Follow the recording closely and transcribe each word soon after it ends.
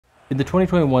In the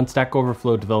 2021 Stack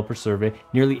Overflow developer survey,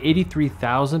 nearly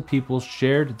 83,000 people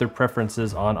shared their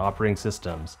preferences on operating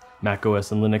systems.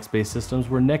 macOS and Linux-based systems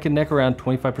were neck and neck around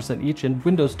 25% each, and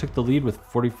Windows took the lead with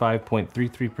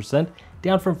 45.33%,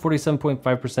 down from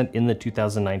 47.5% in the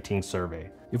 2019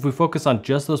 survey. If we focus on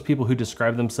just those people who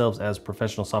describe themselves as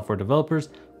professional software developers,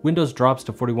 Windows drops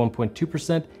to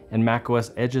 41.2% and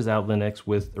macOS edges out Linux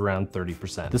with around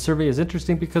 30%. The survey is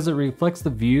interesting because it reflects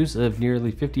the views of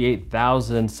nearly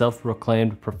 58,000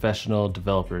 self-proclaimed professional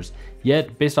developers.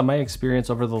 Yet, based on my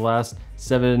experience over the last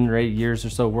 7 or 8 years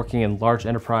or so working in large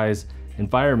enterprise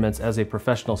environments as a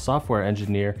professional software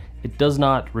engineer, it does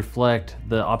not reflect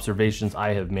the observations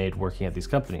I have made working at these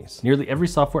companies. Nearly every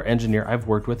software engineer I've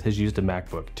worked with has used a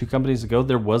MacBook. 2 companies ago,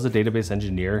 there was a database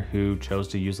engineer who chose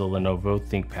to use a Lenovo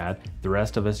ThinkPad. The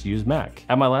rest of us use Mac.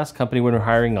 At my last company, when we were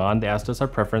hiring on, they asked us our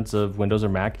preference of Windows or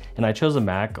Mac, and I chose a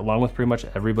Mac along with pretty much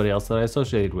everybody else that I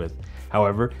associated with.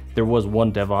 However, there was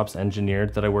one DevOps engineer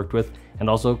that I worked with and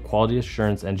also a quality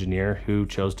assurance engineer who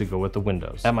chose to go with the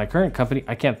Windows. At my current company,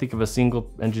 I can't think of a single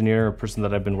engineer or person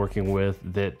that I've been working with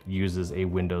that uses a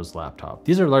Windows laptop.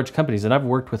 These are large companies, and I've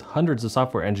worked with hundreds of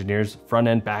software engineers, front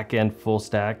end, back end, full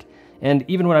stack, and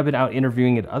even when I've been out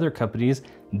interviewing at other companies,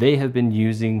 they have been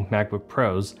using MacBook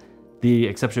Pros, the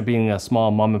exception being a small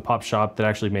mom and pop shop that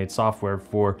actually made software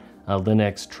for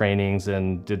Linux trainings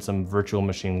and did some virtual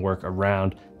machine work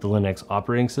around the Linux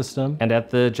operating system. And at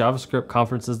the JavaScript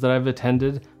conferences that I've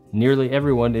attended, nearly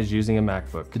everyone is using a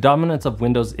MacBook. The dominance of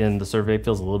Windows in the survey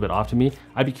feels a little bit off to me.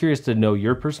 I'd be curious to know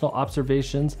your personal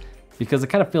observations, because it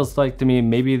kind of feels like to me,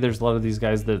 maybe there's a lot of these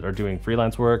guys that are doing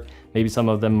freelance work. Maybe some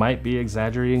of them might be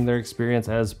exaggerating their experience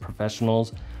as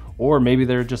professionals, or maybe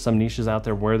there are just some niches out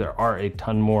there where there are a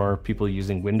ton more people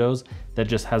using Windows. That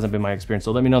just hasn't been my experience.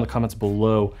 So let me know in the comments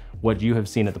below what you have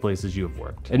seen at the places you have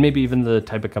worked, and maybe even the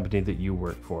type of company that you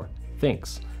work for.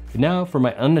 Thanks. And now for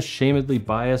my unashamedly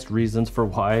biased reasons for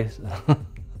why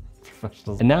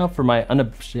and now for my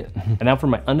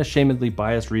unashamedly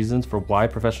biased reasons for why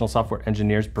professional software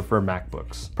engineers prefer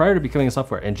MacBooks. Prior to becoming a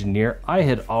software engineer, I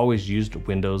had always used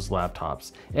Windows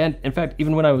laptops. And in fact,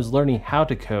 even when I was learning how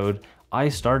to code, I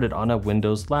started on a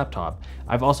Windows laptop.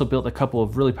 I've also built a couple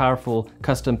of really powerful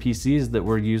custom PCs that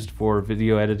were used for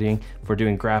video editing, for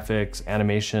doing graphics,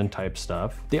 animation type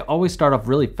stuff. They always start off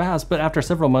really fast, but after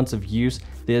several months of use,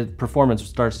 the performance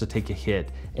starts to take a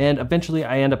hit. And eventually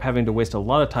I end up having to waste a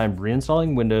lot of time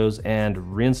reinstalling Windows and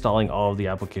reinstalling all of the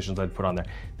applications I'd put on there.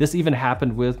 This even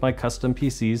happened with my custom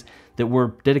PCs that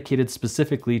were dedicated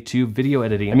specifically to video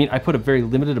editing. I mean, I put a very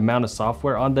limited amount of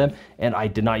software on them, and I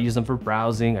did not use them for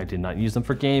browsing, I did not use them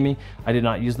for gaming, I did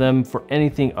not use them for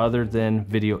anything other than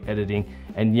video editing,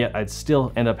 and yet I'd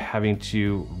still end up having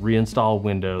to reinstall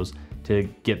Windows to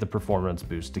get the performance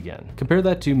boost again. Compare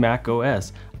that to Mac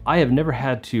OS. I have never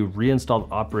had to reinstall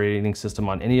the operating system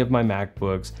on any of my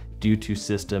MacBooks due to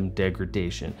system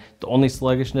degradation. The only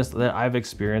sluggishness that I've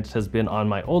experienced has been on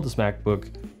my oldest MacBook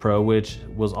Pro, which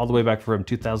was all the way back from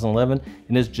 2011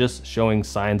 and is just showing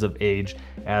signs of age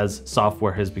as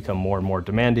software has become more and more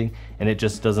demanding, and it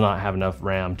just does not have enough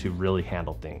RAM to really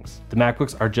handle things. The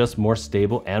MacBooks are just more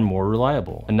stable and more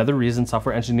reliable. Another reason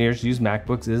software engineers use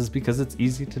MacBooks is because it's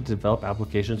easy to develop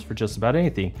applications for just about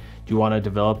anything. Do you want to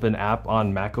develop an app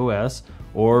on Mac OS?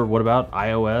 Or what about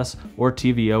iOS or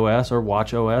tvOS or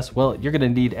watchOS? Well, you're gonna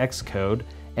need Xcode,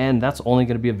 and that's only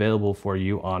gonna be available for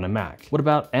you on a Mac. What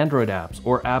about Android apps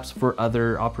or apps for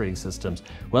other operating systems?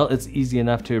 Well, it's easy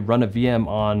enough to run a VM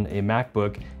on a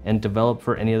MacBook and develop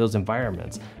for any of those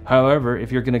environments. However, if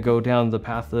you're gonna go down the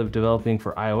path of developing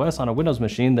for iOS on a Windows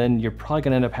machine, then you're probably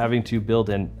gonna end up having to build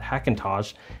an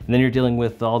Hackintosh, and then you're dealing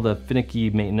with all the finicky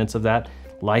maintenance of that,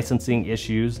 licensing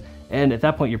issues, and at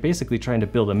that point you're basically trying to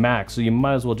build a Mac, so you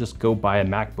might as well just go buy a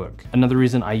MacBook. Another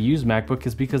reason I use MacBook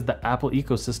is because the Apple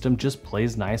ecosystem just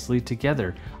plays nicely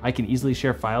together. I can easily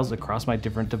share files across my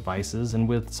different devices, and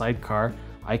with Sidecar,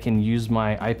 I can use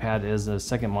my iPad as a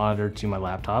second monitor to my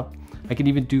laptop. I can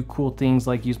even do cool things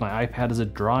like use my iPad as a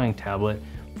drawing tablet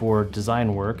for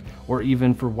design work, or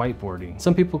even for whiteboarding.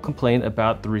 Some people complain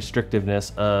about the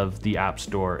restrictiveness of the App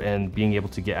Store and being able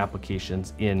to get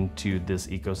applications into this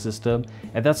ecosystem,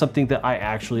 and that's something that I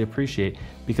actually appreciate,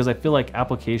 because I feel like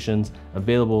applications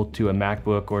available to a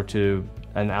MacBook or to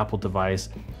an Apple device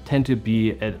tend to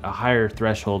be at a higher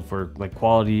threshold for like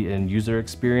quality and user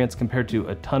experience compared to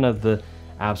a ton of the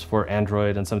apps for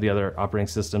Android and some of the other operating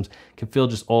systems can feel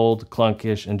just old,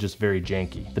 clunkish, and just very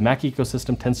janky. The Mac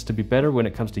ecosystem tends to be better when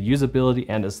it comes to usability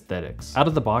and aesthetics. Out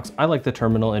of the box, I like the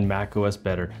terminal in Mac OS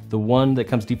better. The one that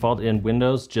comes default in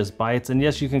Windows just bites, and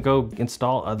yes, you can go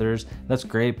install others, that's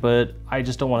great, but I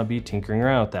just don't want to be tinkering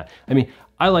around with that. I mean,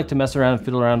 I like to mess around and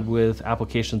fiddle around with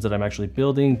applications that I'm actually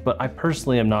building, but I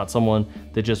personally am not someone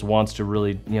that just wants to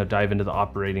really, dive into the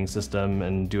operating system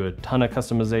and do a ton of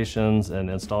customizations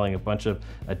and installing a bunch of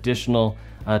additional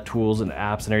tools and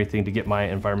apps and everything to get my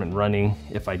environment running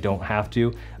if I don't have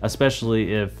to,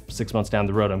 especially if 6 months down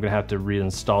the road, I'm gonna have to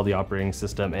reinstall the operating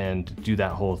system and do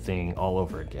that whole thing all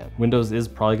over again. Windows is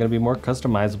probably gonna be more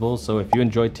customizable, so if you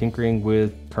enjoy tinkering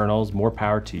with kernels, more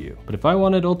power to you. But if I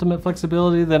wanted ultimate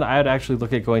flexibility, then I'd actually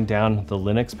look at going down the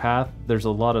Linux path. There's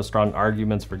a lot of strong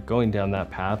arguments for going down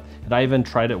that path, and I even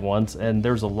tried it once, and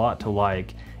there's a lot to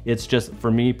like. It's just,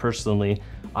 for me personally,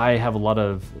 I have a lot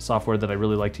of software that I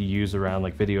really like to use around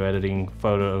like video editing,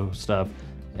 photo stuff,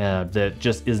 that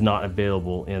just is not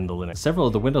available in the Linux. Several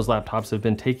of the Windows laptops have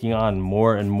been taking on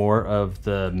more and more of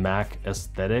the Mac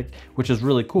aesthetic, which is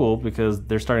really cool because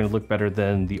they're starting to look better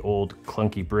than the old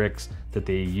clunky bricks that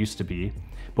they used to be.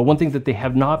 But one thing that they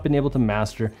have not been able to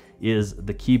master is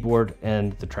the keyboard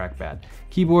and the trackpad.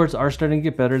 Keyboards are starting to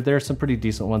get better. There are some pretty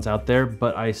decent ones out there,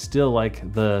 but I still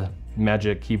like the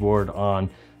Magic Keyboard on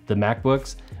the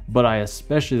MacBooks, but I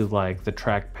especially like the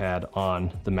trackpad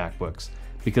on the MacBooks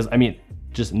because, I mean,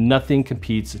 just nothing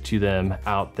competes to them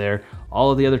out there.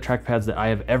 All of the other trackpads that I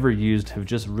have ever used have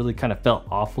just really kind of felt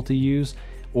awful to use,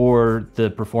 or the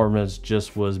performance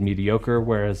just was mediocre,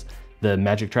 whereas the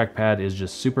Magic Trackpad is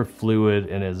just super fluid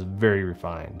and is very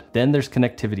refined. Then there's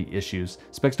connectivity issues.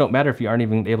 Specs don't matter if you aren't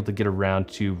even able to get around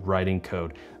to writing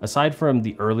code. Aside from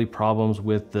the early problems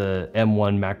with the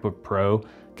M1 MacBook Pro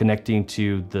connecting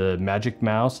to the Magic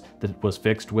Mouse that was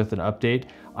fixed with an update,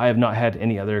 I have not had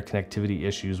any other connectivity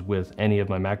issues with any of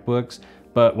my MacBooks.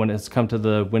 But when it's come to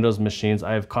the Windows machines,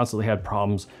 I have constantly had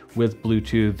problems with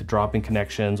Bluetooth, dropping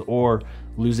connections, or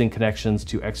losing connections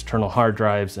to external hard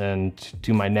drives and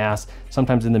to my NAS,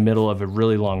 sometimes in the middle of a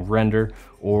really long render,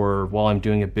 or while I'm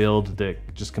doing a build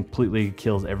that just completely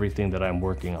kills everything that I'm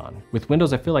working on. With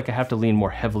Windows, I feel like I have to lean more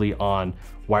heavily on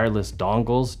wireless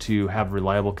dongles to have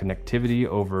reliable connectivity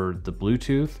over the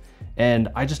Bluetooth. And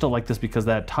I just don't like this because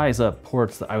that ties up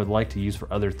ports that I would like to use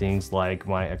for other things like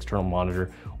my external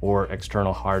monitor or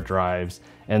external hard drives,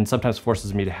 and sometimes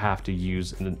forces me to have to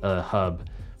use a hub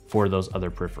for those other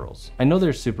peripherals. I know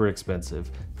they're super expensive,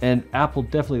 and Apple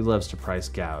definitely loves to price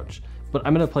gouge, but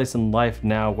I'm in a place in life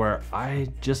now where I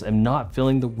just am not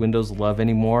feeling the Windows love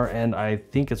anymore, and I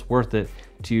think it's worth it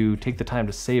to take the time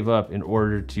to save up in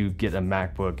order to get a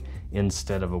MacBook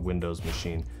instead of a Windows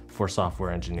machine for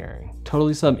software engineering.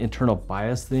 Totally some internal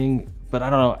bias thing, but I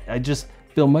don't know, I just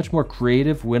feel much more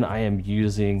creative when I am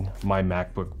using my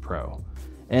MacBook Pro.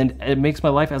 And it makes my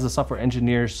life as a software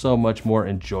engineer so much more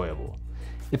enjoyable.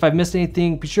 If I've missed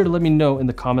anything, be sure to let me know in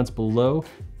the comments below.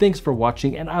 Thanks for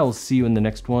watching, and I will see you in the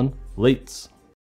next one. Lates.